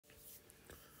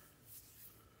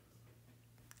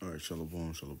All right,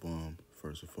 shalom, shalom.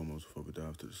 First and foremost, before we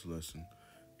dive to this lesson,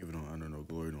 giving no honor, no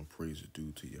glory, no praise is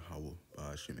due to Yahweh,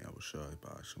 Ba'ashem Yahushai,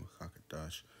 Ba'ashem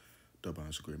Hakadash, double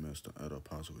honors, great master, elder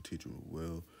apostle, teacher with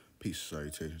will. Peace and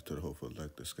salutations to the hopeful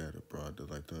elect, the scattered abroad, the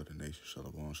elect of the nation,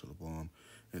 shalom, shalom,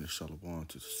 and the shalom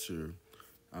to the Sir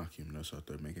Akim that's out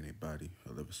there making a body,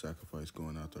 a living sacrifice,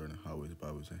 going out there in the highways,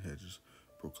 byways, and hedges,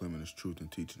 proclaiming His truth and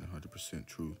teaching 100%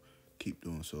 truth. Keep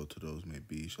doing so to those may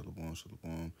be. Shalom,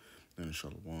 shalom, and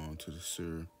shalom to the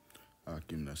Sir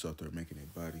Akim that's out there making a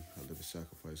body, a living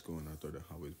sacrifice, going out there in the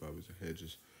highways, byways, and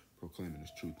hedges, proclaiming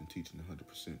His truth and teaching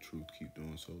 100% truth. Keep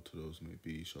doing so to those may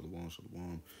be. Shalom,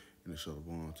 shalom, and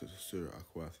shalom to the Sir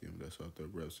Aquathium that's out there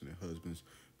resting their husbands,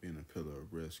 being a pillar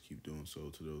of rest. Keep doing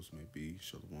so to those may be.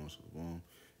 Shalom, shalom,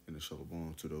 and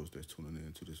shalom to those that's tuning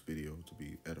in to this video to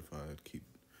be edified.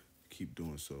 Keep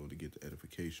doing so to get the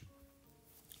edification.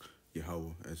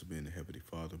 Yahweh, as being the Heavenly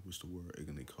Father, which the word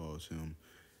ignorantly calls Him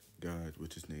God,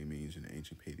 which His name means in the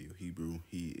ancient Paleo-Hebrew.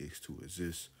 He is to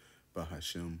exist.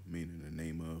 Bahashem, meaning the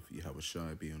name of Yahweh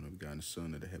Shai, being the begotten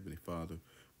Son of the Heavenly Father,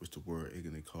 which the word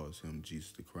ignorantly calls Him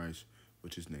Jesus the Christ,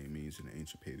 which His name means in the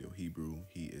ancient Paleo-Hebrew.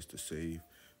 He is to save,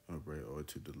 or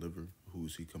to deliver. Who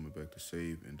is He coming back to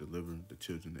save and deliver? The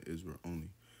children of Israel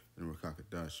only. And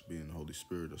Rakakadash, being the Holy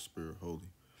Spirit or Spirit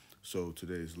Holy. So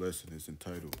today's lesson is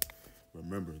entitled,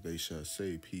 Remember, they shall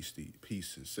say peace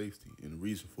and safety. And the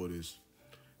reason for this,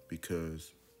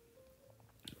 because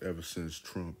ever since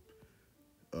Trump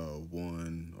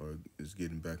won or is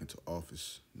getting back into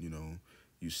office,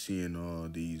 you're seeing all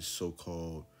these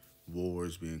so-called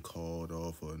wars being called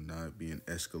off or not being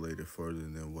escalated further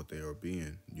than what they are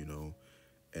being,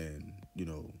 and,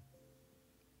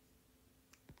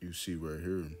 you see right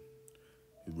here,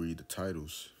 you read the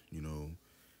titles,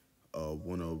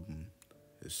 one of them,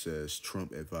 it says,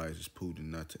 Trump advises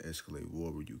Putin not to escalate war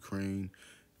with Ukraine.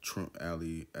 Trump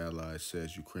ally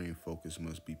says Ukraine focus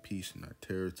must be peace and not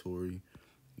territory.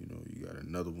 You got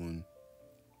another one.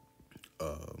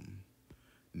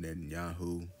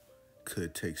 Netanyahu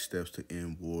could take steps to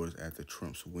end wars after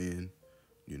Trump's win.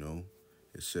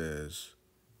 It says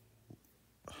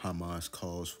Hamas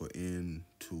calls for end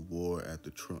to war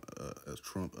after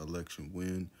Trump election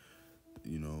win.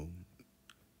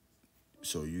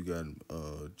 So you got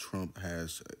Trump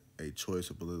has a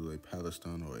choice of politically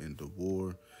Palestine or end the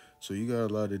war. So you got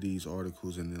a lot of these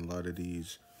articles and then a lot of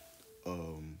these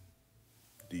a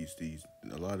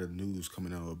lot of news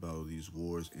coming out about these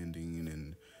wars ending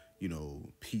and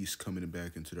peace coming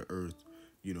back into the earth.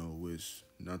 Which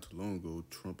not too long ago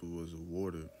Trump was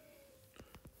awarded.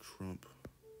 Trump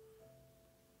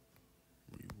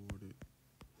rewarded,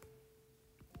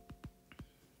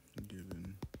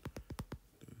 given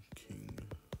the King of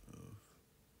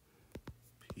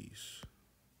Peace.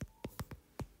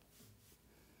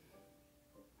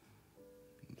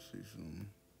 Let's see some.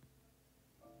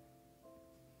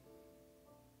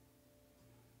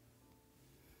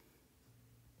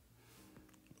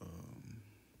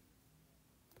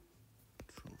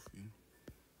 Trophy.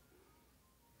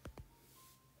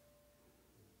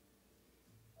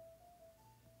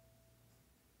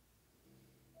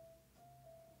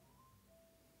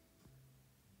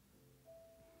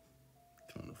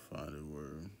 Trying to find it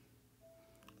where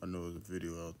I know there's a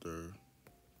video out there.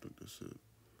 I think that's it.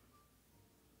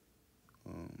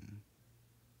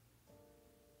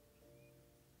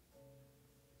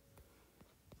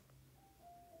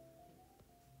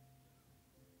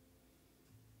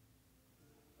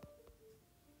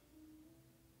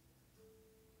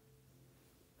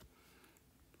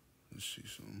 Let's see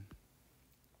some.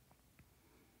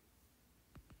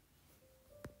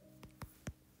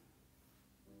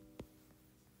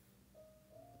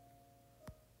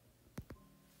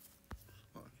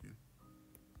 Lock you.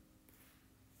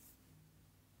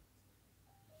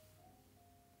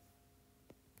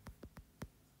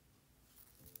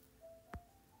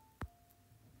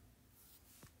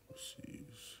 Let's see.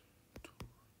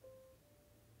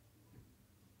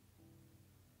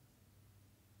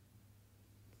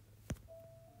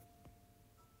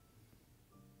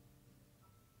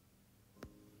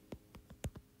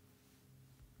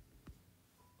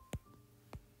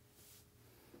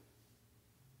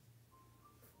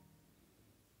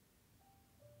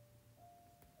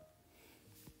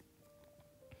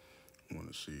 I want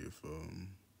to see if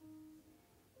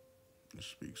it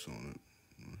speaks on it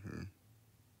right here.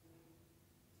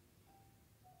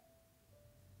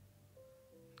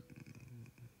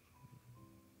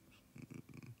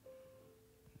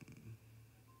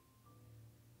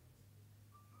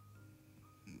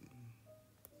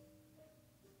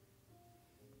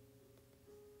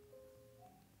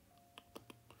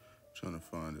 Trying to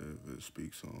find it if it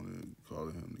speaks on it,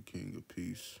 calling him the King of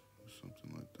Peace,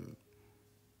 something like that.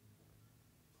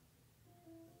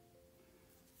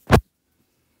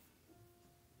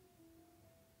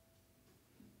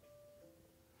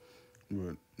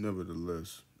 But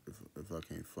nevertheless, if I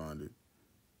can't find it,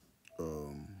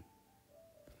 um,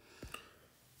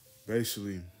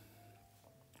 basically,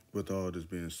 with all this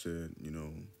being said,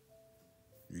 you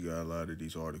got a lot of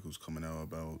these articles coming out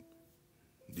about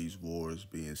these wars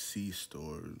being ceased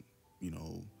or, you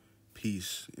know,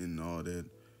 peace and all that.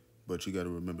 But you got to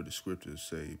remember the scriptures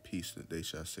say peace, that they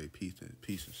shall say peace and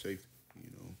safety. You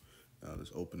know, now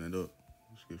let's open it up.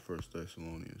 Let's get First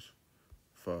Thessalonians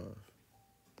 5.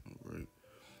 All right,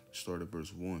 start at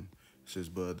verse 1. It says,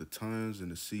 "But the times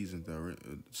and the seasons,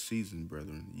 season,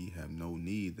 brethren, ye have no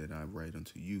need that I write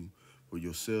unto you, for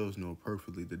yourselves know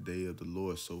perfectly the day of the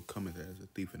Lord so cometh as a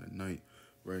thief in the night."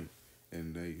 Right,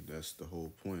 and that's the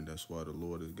whole point. That's why the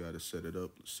Lord has got to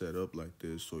set up like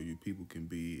this, so you people can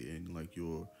be in like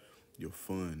your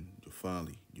fun, your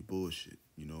folly, your bullshit.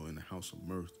 In the house of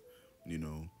mirth. You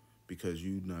know, because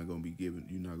you're not gonna be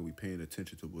paying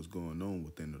attention to what's going on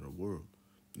within the world.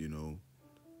 You know,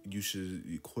 you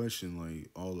should question like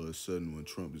all of a sudden when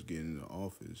Trump is getting into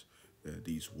office that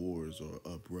these wars are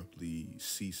abruptly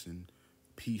ceasing,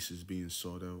 peace is being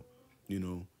sought out. You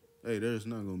know, hey, there's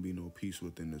not gonna be no peace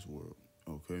within this world.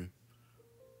 Okay,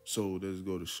 so let's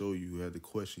go to show you had to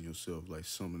question yourself like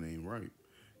something ain't right.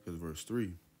 Because verse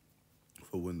 3,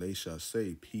 "For when they shall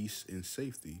say peace and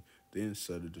safety, then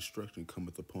sudden destruction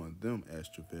cometh upon them as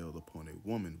travail upon a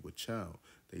woman with child.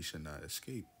 They shall not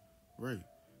escape." Right.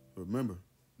 Remember,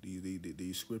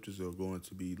 these scriptures are going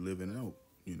to be living out,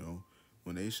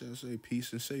 when they shall say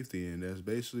peace and safety, and that's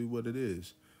basically what it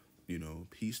is,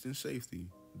 peace and safety,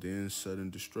 then sudden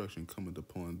destruction cometh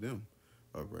upon them,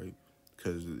 all right?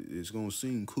 Because it's going to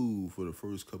seem cool for the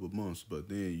first couple of months, but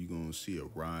then you're going to see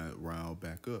it rile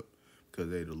back up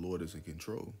because, hey, the Lord is in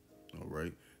control, all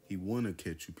right? He want to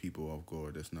catch you people off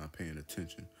guard that's not paying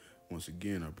attention. Once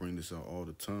again, I bring this out all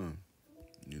the time,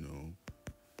 you know,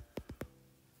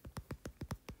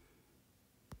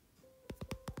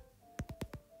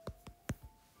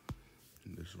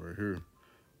 this right here.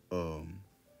 Um,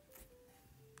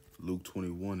 Luke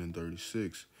 21 and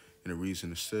 36. And the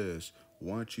reason it says,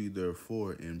 "Watch ye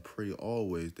therefore and pray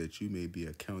always that you may be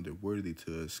accounted worthy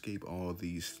to escape all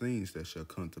these things that shall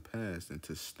come to pass and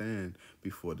to stand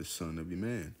before the Son of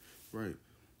Man." Right.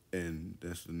 And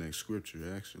that's the next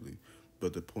scripture, actually.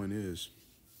 But the point is,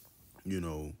 you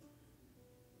know,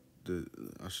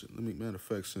 matter of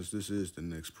fact, since this is the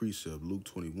next precept, Luke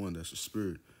 21, that's the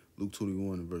spirit. Luke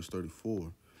 21 and verse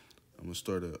 34. I'm gonna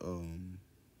start at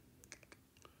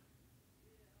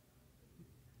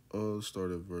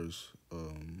verse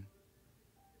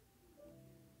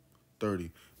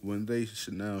 30. "When they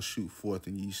should now shoot forth,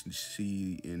 and ye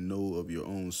see and know of your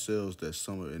own selves that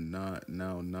summer is not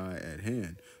now nigh at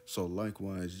hand. So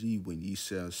likewise ye, when ye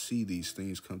shall see these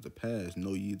things come to pass,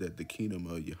 know ye that the kingdom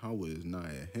of Yahweh is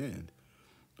nigh at hand."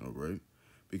 All right,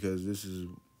 because this is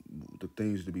the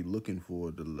things to be looking for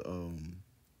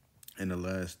in the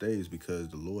last days, because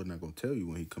the Lord not gonna tell you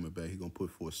when he coming back. He gonna put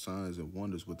forth signs and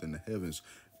wonders within the heavens,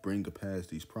 bring to pass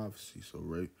these prophecies. All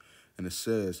right, and it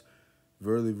says,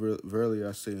 "Verily, verily,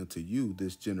 I say unto you,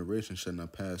 this generation shall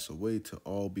not pass away till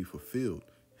all be fulfilled.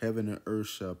 Heaven and earth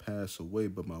shall pass away,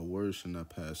 but my words shall not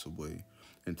pass away.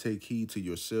 And take heed to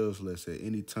yourselves, lest at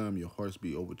any time your hearts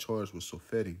be overcharged with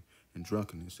surfeiting and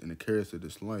drunkenness and the cares of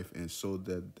this life, and so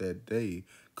that day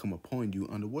come upon you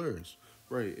unawares."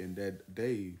 Right, and that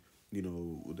day,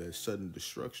 that sudden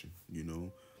destruction,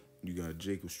 you got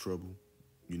Jacob's trouble,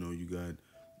 you got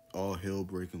all hell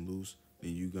breaking loose,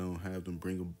 then you gonna have them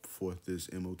bring forth this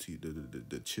MOT,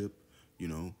 the chip,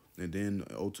 and then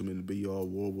ultimately be all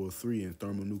World War III and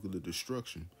thermonuclear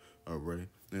destruction. All right,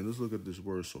 now let's look at this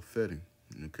word sopheting,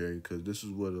 okay, because this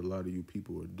is what a lot of you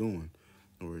people are doing.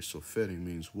 Or sopheting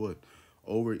means what?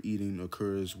 Overeating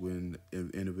occurs when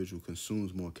an individual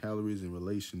consumes more calories in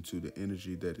relation to the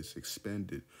energy that is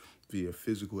expended via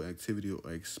physical activity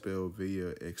or expelled via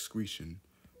excretion.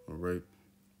 All right,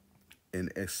 an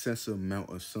excessive amount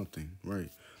of something,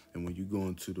 right? And when you go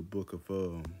into the book of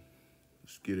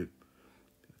let's get it,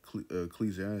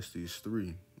 Ecclesiastes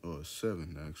 3 or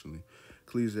 7 actually.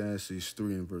 Ecclesiastes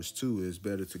 3 and verse 2 is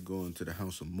better to go into the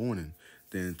house of mourning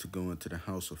than to go into the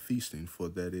house of feasting, for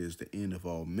that is the end of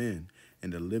all men,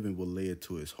 and the living will lay it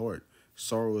to his heart.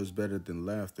 Sorrow is better than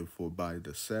laughter, for by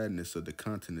the sadness of the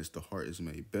countenance the heart is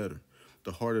made better.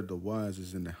 The heart of the wise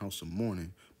is in the house of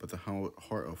mourning, but the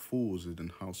heart of fools is in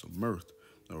the house of mirth.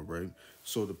 All right.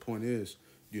 So the point is,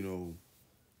 you know,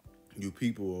 You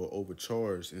people are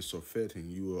overcharged in surfeiting.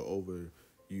 You are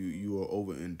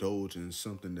overindulged in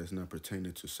something that's not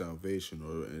pertaining to salvation,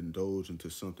 or indulge into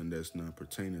something that's not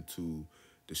pertaining to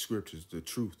the scriptures, the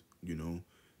truth.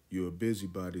 You are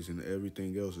busybodies in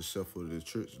everything else except for the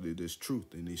church. There's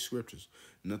truth in these scriptures.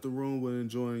 Nothing wrong with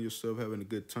enjoying yourself, having a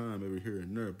good time every here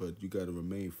and there, but you got to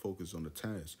remain focused on the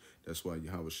task. That's why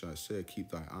Yahweh Shai said, "Keep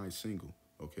thy eye single."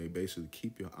 Okay, basically,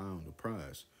 keep your eye on the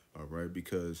prize. All right,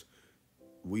 because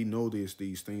we know these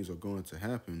things are going to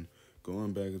happen.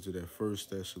 Going back into that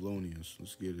First Thessalonians,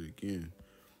 let's get it again.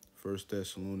 First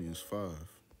Thessalonians 5. All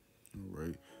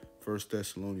right. First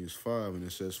Thessalonians 5, and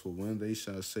it says, "For when they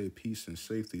shall say peace and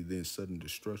safety, then sudden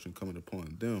destruction coming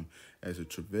upon them, as a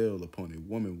travail upon a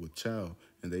woman with child,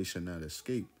 and they shall not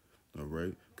escape." All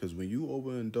right, because when you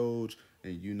overindulge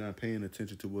and you're not paying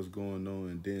attention to what's going on,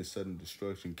 and then sudden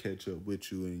destruction catch up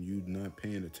with you, and you not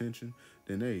paying attention,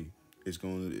 then hey,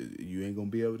 you ain't gonna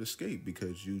be able to escape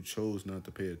because you chose not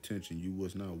to pay attention. You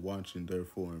was not watching,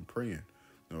 therefore, and praying.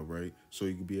 All right, so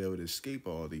you can be able to escape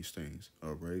all these things.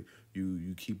 All right,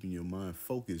 you keeping your mind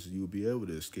focused, you'll be able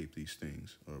to escape these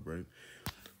things. All right.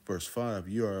 Verse 5,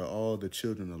 "You are all the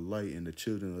children of light and the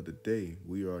children of the day.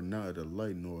 We are not of the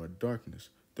light nor of darkness.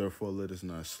 Therefore, let us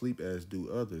not sleep as do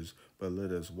others, but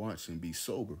let us watch and be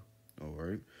sober." All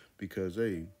right. Because,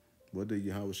 hey, what did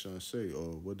Yahweh Shah say?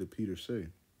 Or what did Peter say?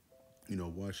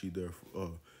 Watch ye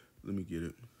therefore. Let me get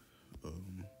it.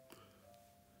 Um,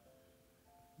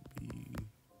 be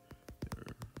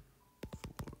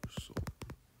therefore sober.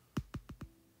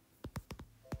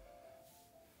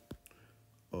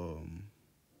 Um,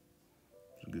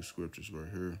 some good scriptures right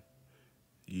here.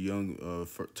 Young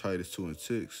Titus 2 and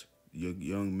 6.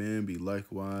 Young men be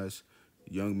likewise.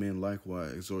 Young men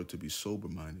likewise exhort to be sober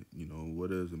minded. What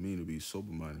does it mean to be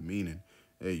sober minded? Meaning,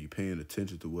 hey, you paying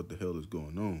attention to what the hell is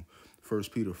going on. 1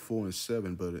 Peter 4 and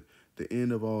 7. "But the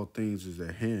end of all things is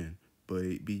at hand.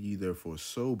 But be ye therefore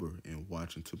sober and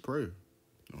watch unto prayer."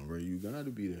 All right, you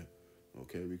gotta be that.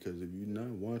 Okay, because if you're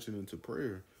not watching into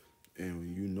prayer,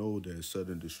 and you know that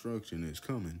sudden destruction is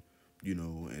coming,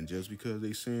 and just because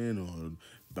they saying, or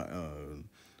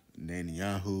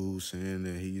Netanyahu saying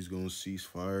that he's gonna cease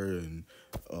fire, and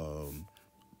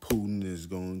Putin is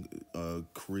going to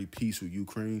create peace with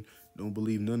Ukraine, don't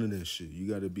believe none of that shit. You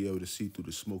got to be able to see through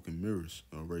the smoke and mirrors.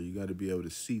 All right, you got to be able to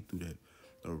see through that.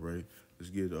 All right, let's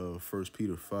get 1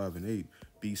 Peter 5 and 8.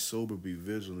 "Be sober, be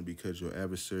vigilant, because your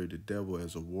adversary the devil,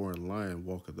 as a roaring lion,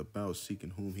 walketh about,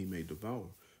 seeking whom he may devour."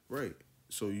 Right.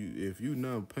 So if you're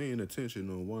not paying attention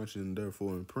or watching,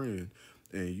 therefore, and praying,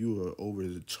 and you are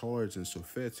overcharged and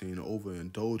surfeiting,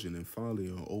 overindulging and folly,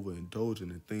 or overindulging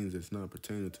in things that's not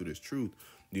pertaining to this truth,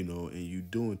 and you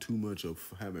doing too much of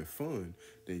having fun,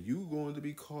 then you going to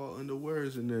be caught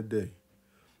unawares in that day.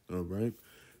 All right.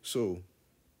 So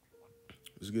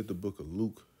let's get the book of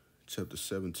Luke, chapter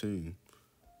 17.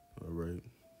 All right.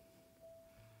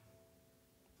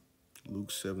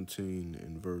 Luke 17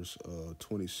 and verse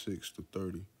 26 to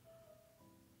 30.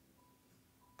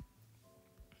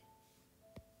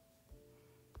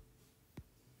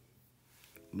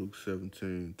 Luke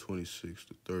 17, 26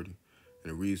 to 30.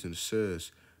 And the reason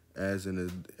says, as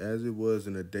it was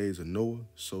in the days of Noah,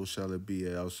 so shall it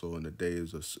be also in the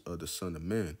days of the Son of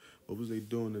Man. What was they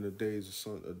doing in the days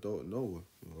of adult Noah?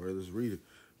 All right, let's read it.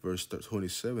 Verse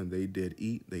 27, "They did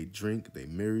eat, they drink, they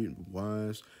married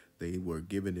wives, they were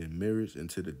given in marriage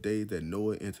until the day that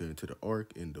Noah entered into the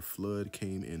ark, and the flood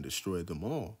came and destroyed them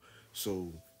all."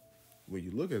 So when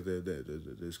you look at that,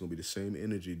 there's going to be the same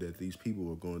energy that these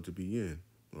people are going to be in.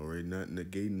 All right, not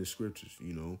negating the scriptures,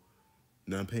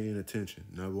 not paying attention,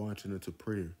 not watching into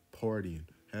prayer, partying,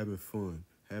 having fun,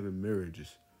 having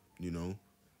marriages, and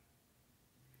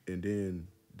then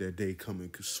that day come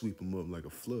and sweep them up like a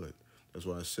flood. That's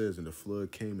why it says, "And the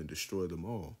flood came and destroyed them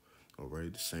all." All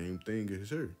right, the same thing is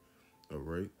here. All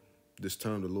right, this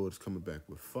time the Lord is coming back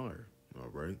with fire. All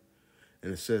right,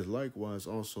 and it says, "Likewise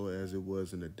also as it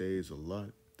was in the days of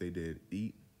Lot, they did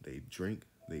eat, they drank,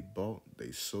 they bought,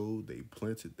 they sold, they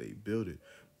planted, they builded.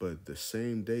 But the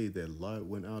same day that Lot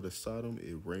went out of Sodom,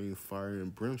 it rained fire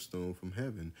and brimstone from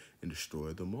heaven and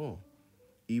destroyed them all.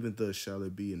 Even thus shall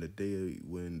it be in the day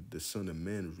when the Son of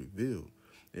Man is revealed.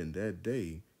 In that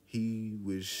day, he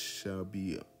which shall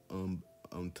be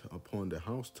upon the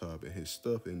housetop and his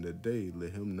stuff in the day,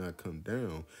 let him not come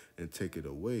down and take it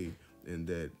away. And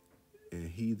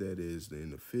he that is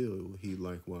in the field, he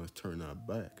likewise turn not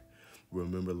back."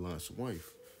 Remember Lot's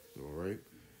wife. All right.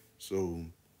 So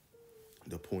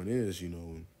the point is,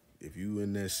 if you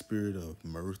in that spirit of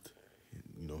mirth,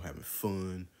 having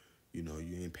fun, you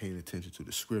ain't paying attention to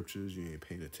the scriptures, you ain't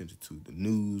paying attention to the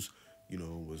news,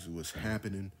 what's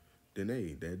happening, then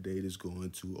hey, that date is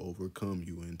going to overcome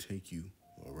you and take you,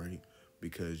 all right?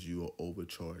 Because you are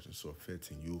overcharged and so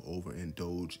affecting you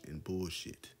overindulge in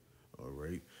bullshit, all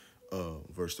right?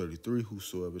 Verse 33,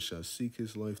 whosoever shall seek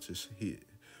his life to hit,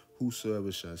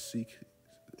 whosoever shall seek,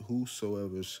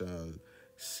 whosoever shall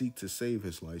seek to save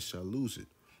his life shall lose it.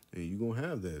 And you're gonna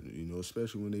have that,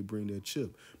 especially when they bring that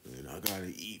chip. Man, I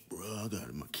gotta eat, bro.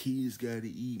 My kids gotta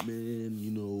eat, man.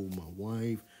 My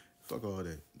wife. Fuck all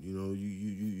that.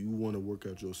 You wanna work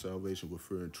out your salvation with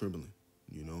fear and trembling,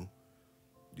 you know?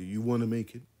 Do you wanna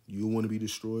make it? You wanna be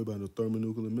destroyed by the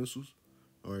thermonuclear missiles?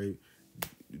 All right.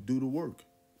 Do the work.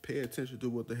 Pay attention to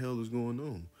what the hell is going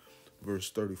on. Verse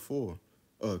 34.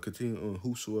 Continue on,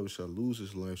 whosoever shall lose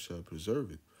his life shall preserve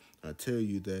it. I tell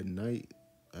you that night,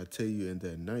 I tell you in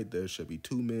that night there shall be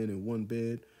two men in one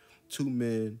bed, two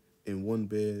men in one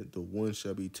bed, the one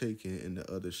shall be taken and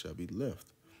the other shall be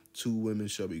left. Two women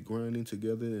shall be grinding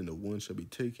together, and the one shall be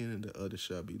taken and the other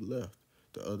shall be left.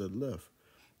 The other left.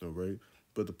 All right.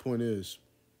 But the point is,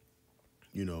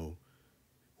 you know,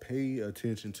 pay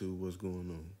attention to what's going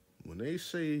on. When they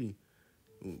say,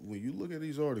 when you look at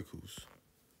these articles,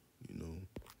 you know,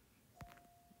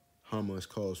 Hamas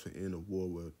calls for end of war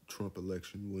with Trump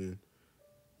election win.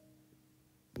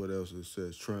 What else it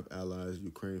says? Trump allies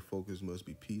Ukraine focus must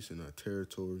be peace in our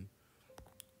territory.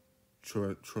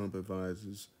 Trump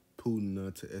advises Putin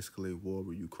not to escalate war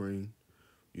with Ukraine.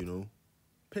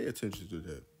 Pay attention to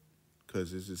that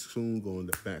because it's soon going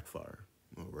to backfire.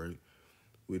 All right.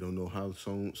 We don't know how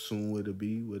soon will it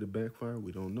be with it backfire.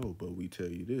 We don't know, but we tell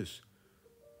you this.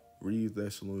 Read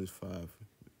Thessalonians 5.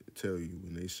 Tell you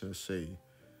when they shall say,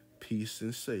 peace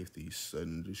and safety,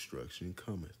 sudden destruction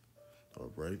cometh.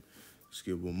 All right. Let's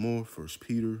get one more. First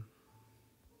Peter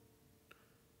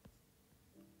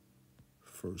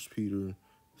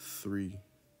 3,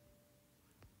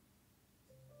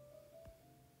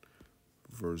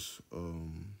 verse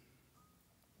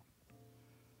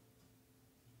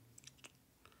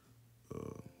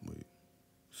wait,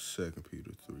 2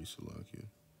 Peter 3, Salakia.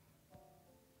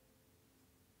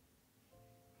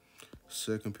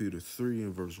 2 Peter 3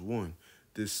 and verse 1.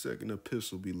 This second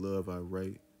epistle, beloved,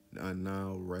 I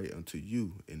now write unto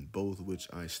you, in both which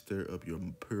I stir up your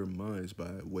pure minds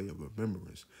by way of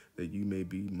remembrance, that you may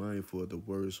be mindful of the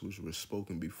words which were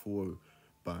spoken before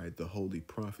by the holy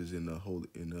prophets in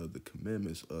the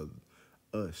commandments of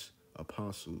us,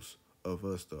 apostles,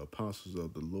 the apostles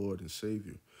of the Lord and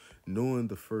Savior, knowing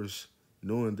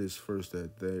this first,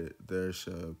 that there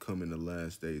shall come in the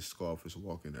last days scoffers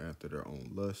walking after their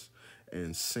own lusts,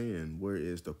 and saying, where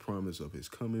is the promise of his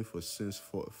coming? For since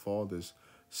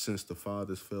the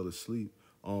fathers fell asleep,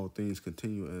 all things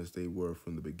continue as they were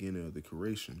from the beginning of the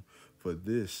creation. For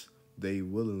this they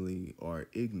willingly are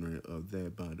ignorant of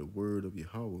that by the word of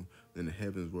Yahweh, and the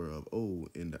heavens were of old,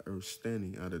 and the earth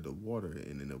standing out of the water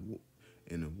and in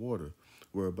the water,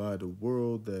 whereby the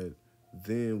world that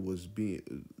then was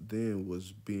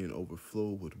being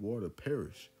overflowed with water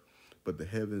perished. But the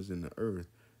heavens and the earth,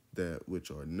 that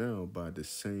which are now by the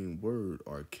same word,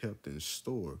 are kept in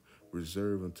store,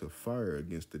 reserved unto fire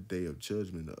against the day of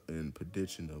judgment and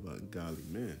perdition of ungodly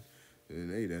men.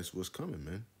 And hey, that's what's coming,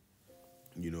 man.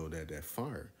 That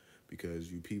fire,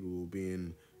 because you people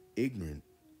being ignorant,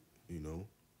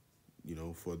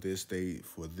 for this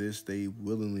they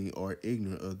willingly are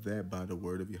ignorant of that by the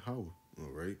word of Yahweh.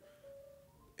 All right.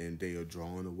 And they are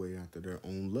drawn away after their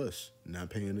own lusts, not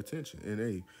paying attention. And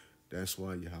hey, that's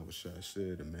why Yahweh Shai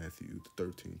said in Matthew the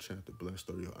 13th chapter, blessed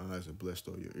are your eyes and blessed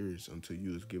are your ears until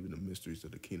you is given the mysteries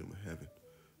of the kingdom of heaven.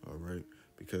 All right?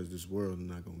 Because this world is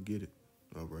not going to get it.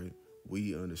 All right?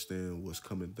 We understand what's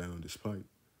coming down this pipe.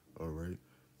 All right?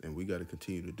 And we got to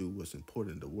continue to do what's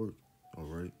important, the work. All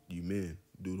right? You men,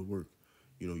 do the work.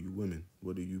 You women,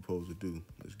 what are you supposed to do?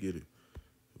 Let's get it.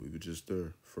 We were just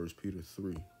there. 1 Peter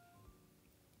 3.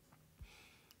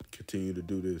 Continue to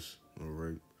do this. All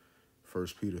right? 1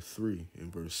 Peter 3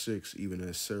 in verse 6, even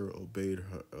as Sarah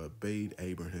obeyed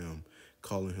Abraham,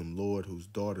 calling him Lord, whose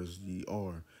daughters ye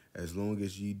are, as long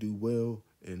as ye do well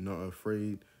and not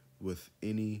afraid with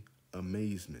any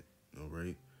amazement. All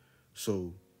right.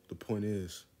 So the point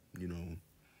is, you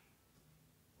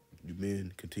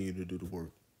men continue to do the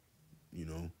work.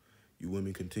 You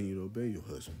women continue to obey your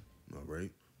husband. All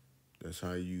right. That's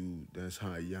how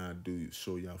y'all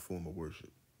show y'all form of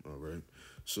worship. All right.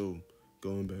 So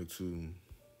going back to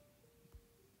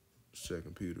 2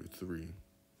 Peter 3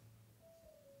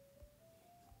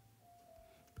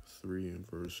 in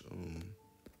verse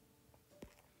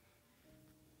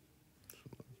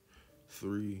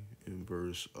 3 in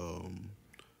verse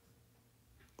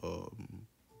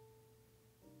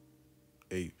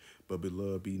 8. But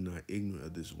beloved, be not ignorant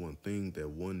of this one thing, that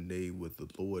one day with the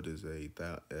Lord is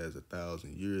as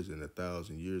 1,000 years, and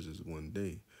 1,000 years is one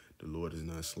day. The Lord is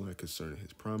not slack concerning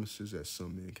his promises, as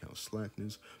some men count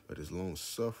slackness, but is long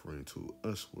suffering to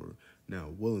usward, now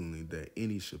willingly that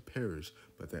any should perish,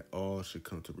 but that all should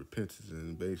come to repentance.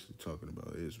 And basically talking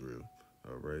about Israel,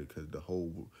 all right, because the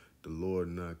Lord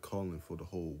not calling for the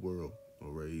whole world,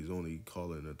 all right. He's only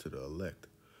calling unto the elect,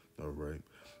 all right.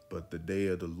 But the day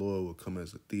of the Lord will come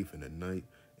as a thief in the night,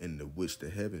 in the which the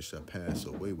heavens shall pass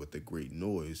away with a great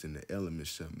noise, and the elements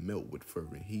shall melt with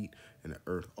fervent heat, and the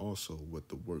earth also with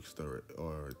the works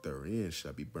therein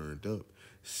shall be burned up.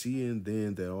 Seeing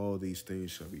then that all these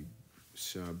things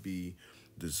shall be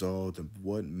dissolved, of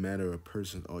what manner of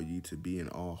person are ye to be in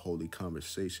all holy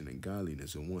conversation and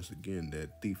godliness? And once again,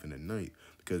 that thief in the night,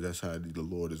 because that's how the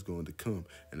Lord is going to come,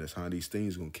 and that's how these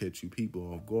things going to catch you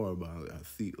people off guard by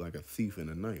like a thief in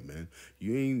the night, man.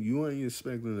 You ain't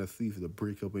expecting a thief to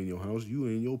break up in your house. You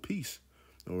in your peace,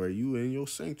 all right. You in your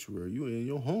sanctuary. You in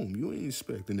your home. You ain't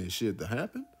expecting that shit to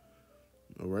happen,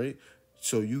 all right.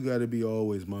 So you got to be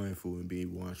always mindful and be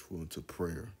watchful into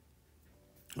prayer,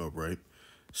 all right.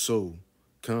 So,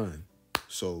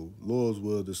 So, Lord's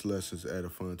will, this lesson is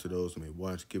edifying to those who may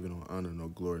watch, giving no honor, no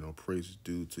glory, no praise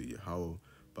due to Yahweh,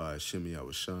 by Hashem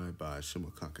Yahushai, by Hashem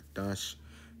Kakadash.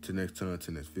 Till next time,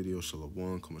 till next video,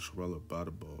 Shalom, Kama Sharala,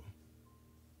 Bada Ball.